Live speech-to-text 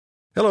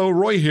Hello,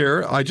 Roy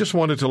here. I just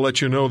wanted to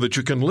let you know that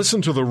you can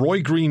listen to The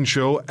Roy Green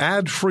Show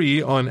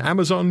ad-free on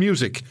Amazon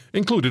Music,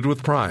 included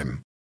with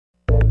Prime.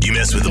 You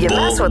mess with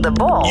the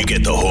bull, you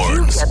get the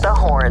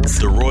horns.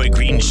 The Roy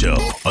Green Show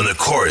on the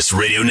Chorus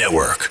Radio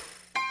Network.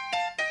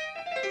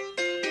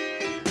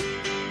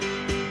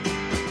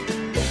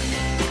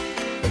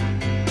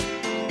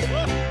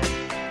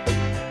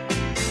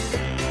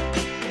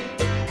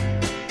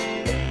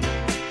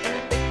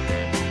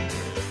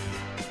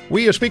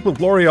 We speak with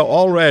Gloria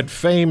Allred,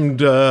 famed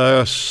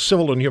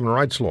civil and human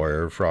rights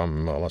lawyer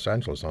from Los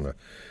Angeles on a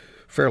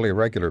fairly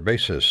regular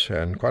basis.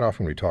 And quite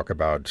often we talk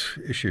about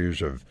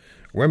issues of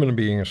women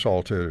being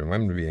assaulted and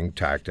women being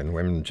attacked and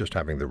women just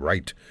having the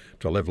right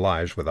to live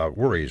lives without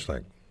worries.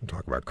 Like we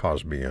talk about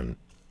Cosby and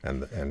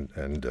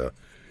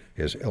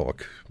his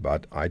ilk.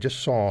 But I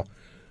just saw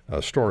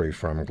a story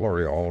from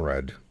Gloria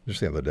Allred just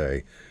the other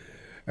day.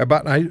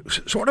 But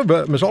Ms.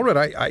 Allred,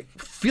 I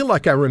feel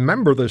like I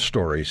remember this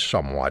story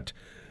somewhat.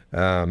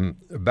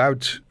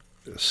 About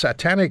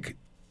satanic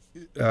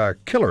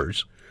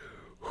killers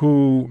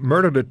who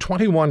murdered a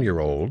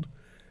 21-year-old.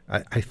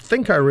 I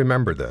think I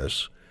remember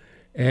this.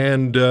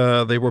 And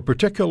they were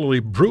particularly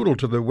brutal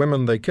to the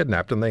women they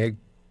kidnapped, and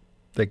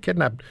they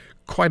kidnapped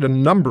quite a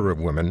number of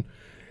women.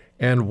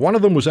 And one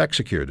of them was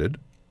executed,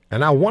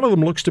 and now one of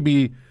them looks to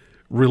be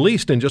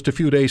released in just a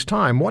few days'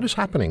 time. What is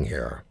happening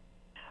here?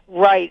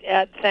 Right.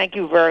 Thank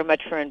you very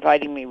much for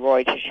inviting me,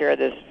 Roy, to share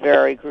this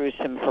very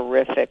gruesome,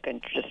 horrific,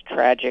 and just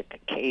tragic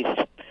case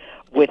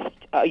with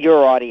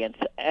your audience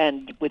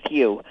and with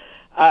you.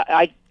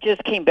 I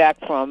just came back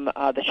from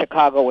the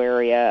Chicago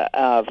area,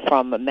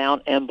 from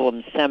Mount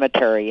Emblem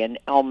Cemetery in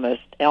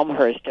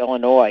Elmhurst,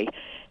 Illinois,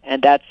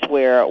 and that's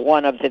where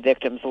one of the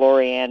victims,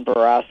 Lori-Ann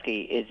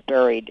Borowski, is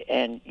buried.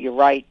 And you're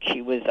right,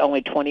 she was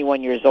only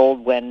 21 years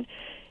old when,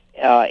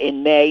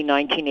 in May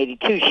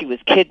 1982, she was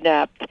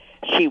kidnapped.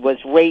 She was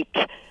raped,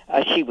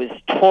 she was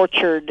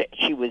tortured,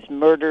 she was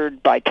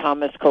murdered by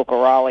Thomas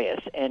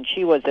Kokoralius, and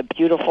she was a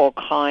beautiful,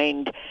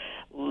 kind,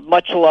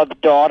 much-loved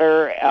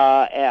daughter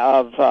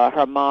of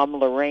her mom,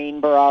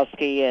 Lorraine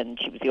Borowski, and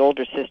she was the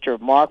older sister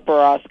of Mark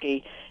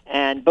Borowski,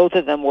 and both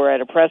of them were at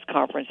a press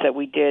conference that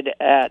we did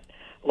at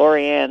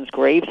Lori-Ann's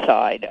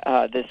graveside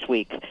this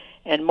week.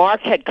 And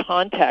Mark had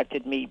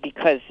contacted me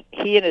because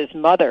he and his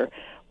mother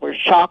were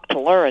shocked to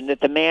learn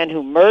that the man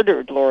who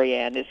murdered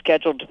Lori-Ann is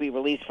scheduled to be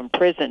released from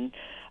prison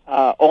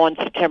on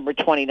September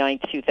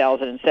 29,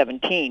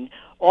 2017,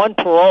 on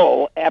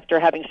parole after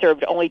having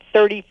served only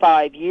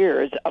 35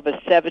 years of a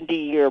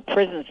 70-year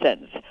prison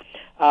sentence.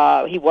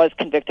 He was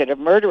convicted of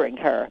murdering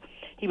her.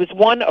 He was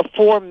one of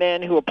four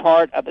men who were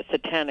part of a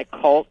satanic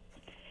cult,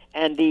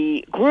 and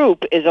the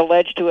group is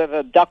alleged to have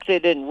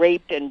abducted and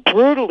raped and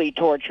brutally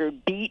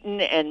tortured, beaten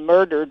and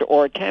murdered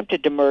or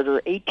attempted to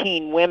murder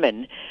 18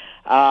 women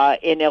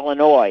in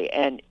Illinois.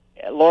 And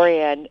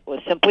Lori-Ann was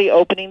simply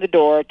opening the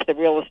door to the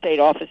real estate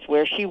office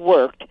where she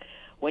worked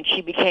when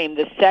she became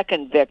the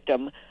second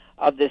victim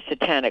of this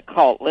satanic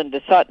cult.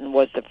 Linda Sutton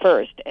was the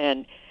first.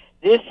 And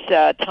this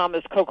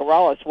Thomas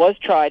Kokoralius was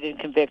tried and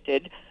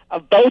convicted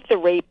of both the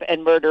rape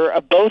and murder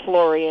of both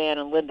Lori-Ann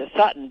and Linda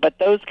Sutton, but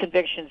those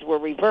convictions were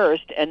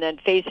reversed, and then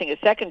facing a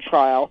second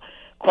trial,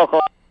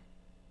 Kokoralius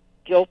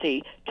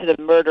guilty to the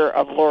murder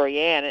of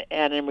Lori-Ann,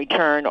 and in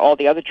return all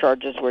the other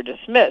charges were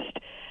dismissed.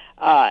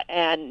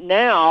 And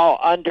now,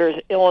 under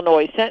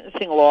Illinois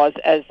sentencing laws,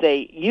 as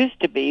they used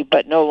to be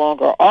but no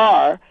longer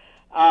are,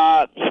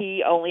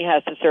 he only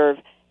has to serve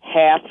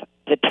half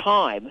the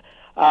time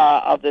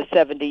of the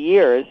 70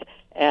 years,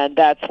 and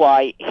that's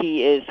why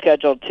he is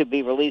scheduled to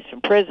be released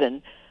from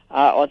prison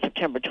on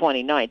September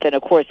 29th. And,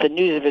 of course, the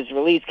news of his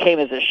release came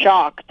as a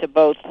shock to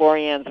both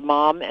Lori-Ann's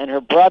mom and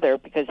her brother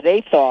because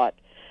they thought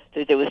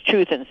that there was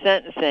truth in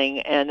sentencing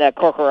and that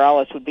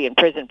Kokoralius would be in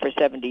prison for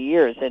 70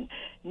 years. And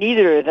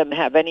neither of them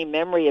have any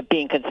memory of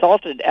being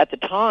consulted at the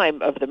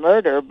time of the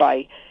murder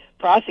by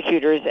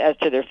prosecutors as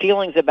to their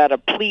feelings about a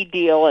plea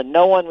deal, and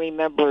no one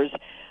remembers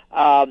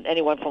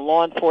anyone from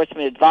law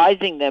enforcement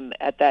advising them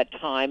at that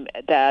time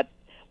that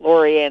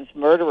Lori-Ann's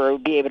murderer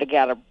would be able to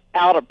get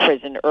out of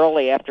prison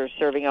early after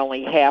serving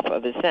only half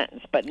of his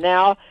sentence. But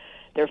now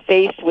they're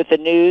faced with the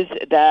news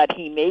that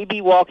he may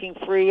be walking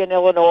free in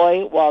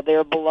Illinois while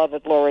their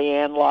beloved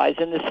Lori-Ann lies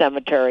in the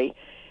cemetery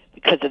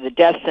because of the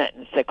death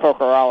sentence that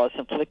Kokoralius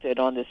inflicted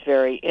on this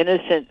very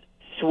innocent,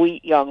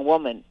 sweet young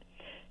woman.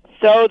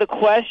 So the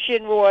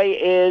question, Roy,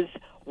 is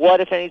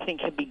what, if anything,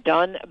 can be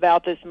done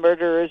about this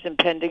murderer's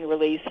impending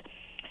release?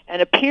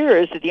 And it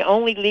appears that the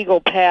only legal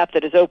path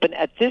that is open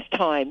at this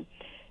time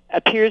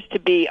appears to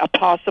be a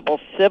possible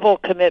civil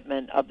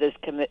commitment of this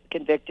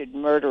convicted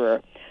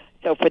murderer.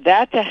 So for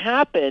that to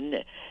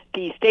happen,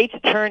 the state's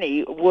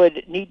attorney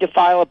would need to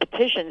file a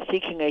petition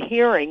seeking a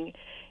hearing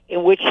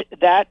in which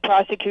that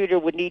prosecutor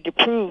would need to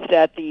prove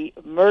that the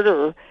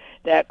murder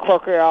that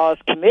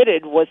Kokoralius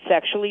committed was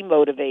sexually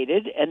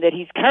motivated and that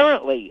he's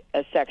currently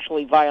a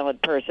sexually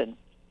violent person.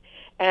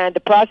 And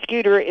the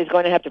prosecutor is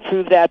going to have to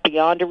prove that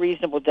beyond a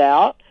reasonable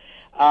doubt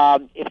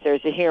if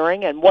there's a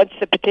hearing. And once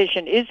the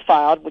petition is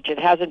filed, which it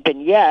hasn't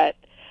been yet,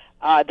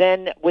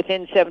 Then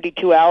within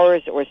 72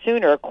 hours or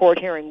sooner, a court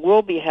hearing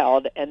will be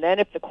held, and then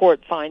if the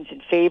court finds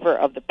in favor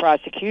of the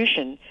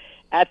prosecution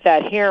at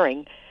that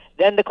hearing,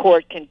 then the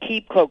court can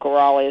keep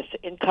Kokoraleis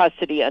in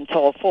custody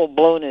until a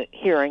full-blown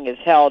hearing is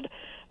held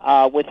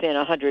within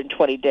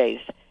 120 days.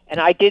 And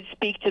I did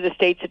speak to the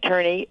state's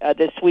attorney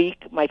this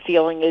week. My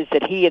feeling is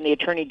that he and the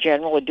attorney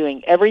general are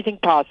doing everything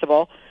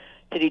possible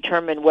to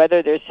determine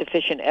whether there's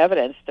sufficient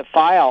evidence to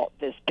file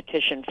this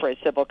petition for a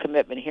civil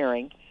commitment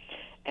hearing.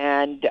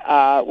 And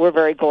we're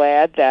very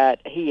glad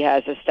that he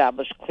has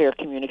established clear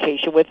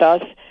communication with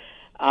us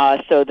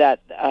so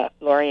that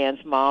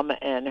Lori-Ann's mom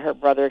and her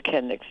brother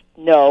can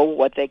know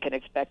what they can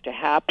expect to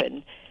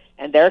happen.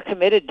 And they're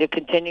committed to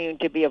continuing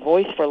to be a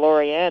voice for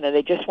Lori-Ann, and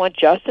they just want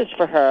justice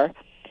for her.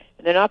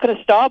 And they're not going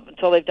to stop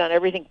until they've done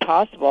everything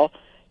possible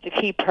to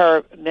keep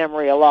her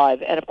memory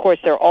alive. And, of course,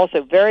 they're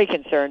also very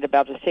concerned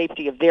about the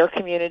safety of their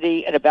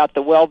community and about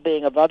the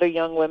well-being of other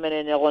young women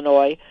in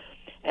Illinois.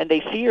 And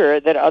they fear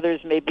that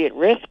others may be at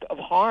risk of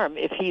harm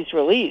if he's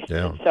released.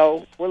 Yeah.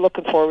 So we're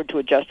looking forward to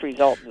a just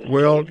result.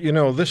 Well, you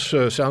know, this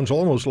sounds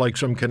almost like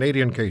some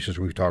Canadian cases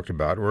we've talked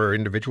about, where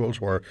individuals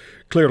who are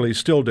clearly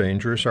still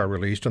dangerous are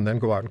released and then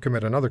go out and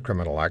commit another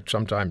criminal act,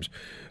 sometimes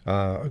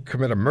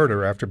commit a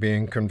murder after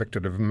being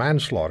convicted of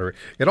manslaughter.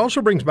 It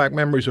also brings back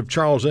memories of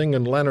Charles Ng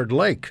and Leonard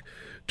Lake,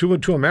 two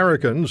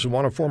Americans,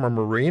 one a former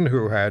Marine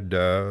who had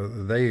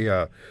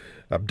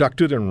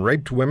abducted and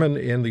raped women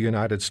in the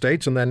United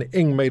States, and then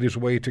Ng made his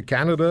way to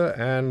Canada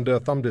and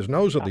thumbed his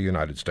nose at the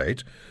United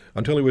States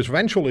until he was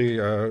eventually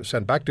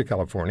sent back to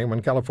California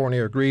when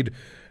California agreed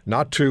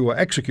not to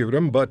execute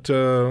him, but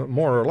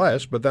more or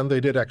less, but then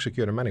they did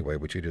execute him anyway,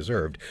 which he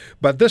deserved.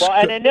 But this, well,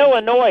 and in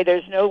Illinois,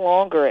 there's no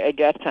longer a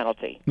death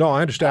penalty. No,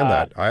 I understand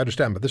that. I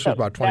understand, but this was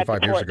about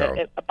 25 years ago.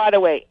 By the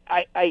way,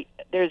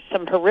 there's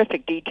some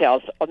horrific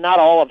details, not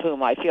all of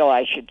whom I feel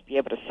I should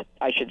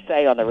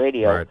say on the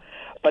radio. Right.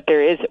 But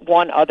there is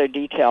one other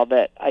detail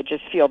that I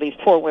just feel these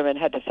poor women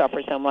had to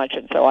suffer so much,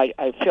 and so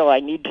I feel I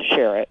need to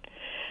share it.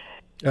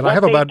 And I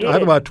have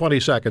about 20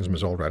 seconds,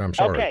 Ms. Allred. I'm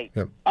sorry. Okay.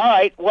 Yeah. All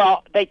right.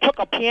 Well, they took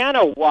a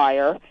piano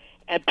wire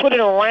and put it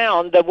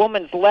around the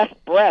woman's left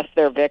breast,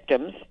 their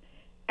victims,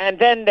 and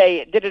then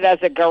they did it as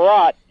a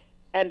garrote,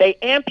 and they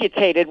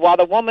amputated, while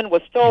the woman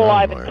was still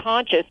alive and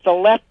conscious, the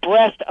left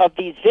breast of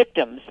these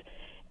victims.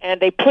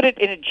 And they put it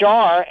in a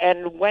jar,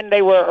 and when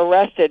they were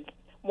arrested,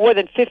 more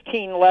than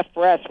 15 left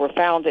breasts were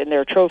found in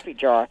their trophy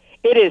jar.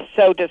 It is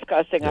so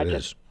disgusting. I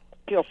just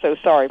feel so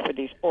sorry for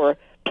these poor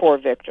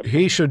victims.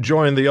 He should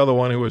join the other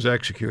one who was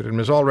executed.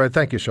 Ms. Allred,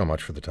 thank you so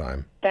much for the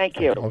time. Thank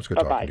you. Always good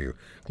talking to you.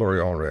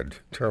 Gloria Allred,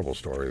 terrible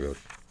story.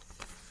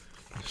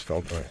 I just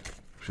felt I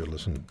should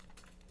listen.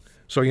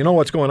 So you know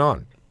what's going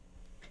on.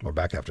 We're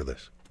back after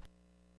this.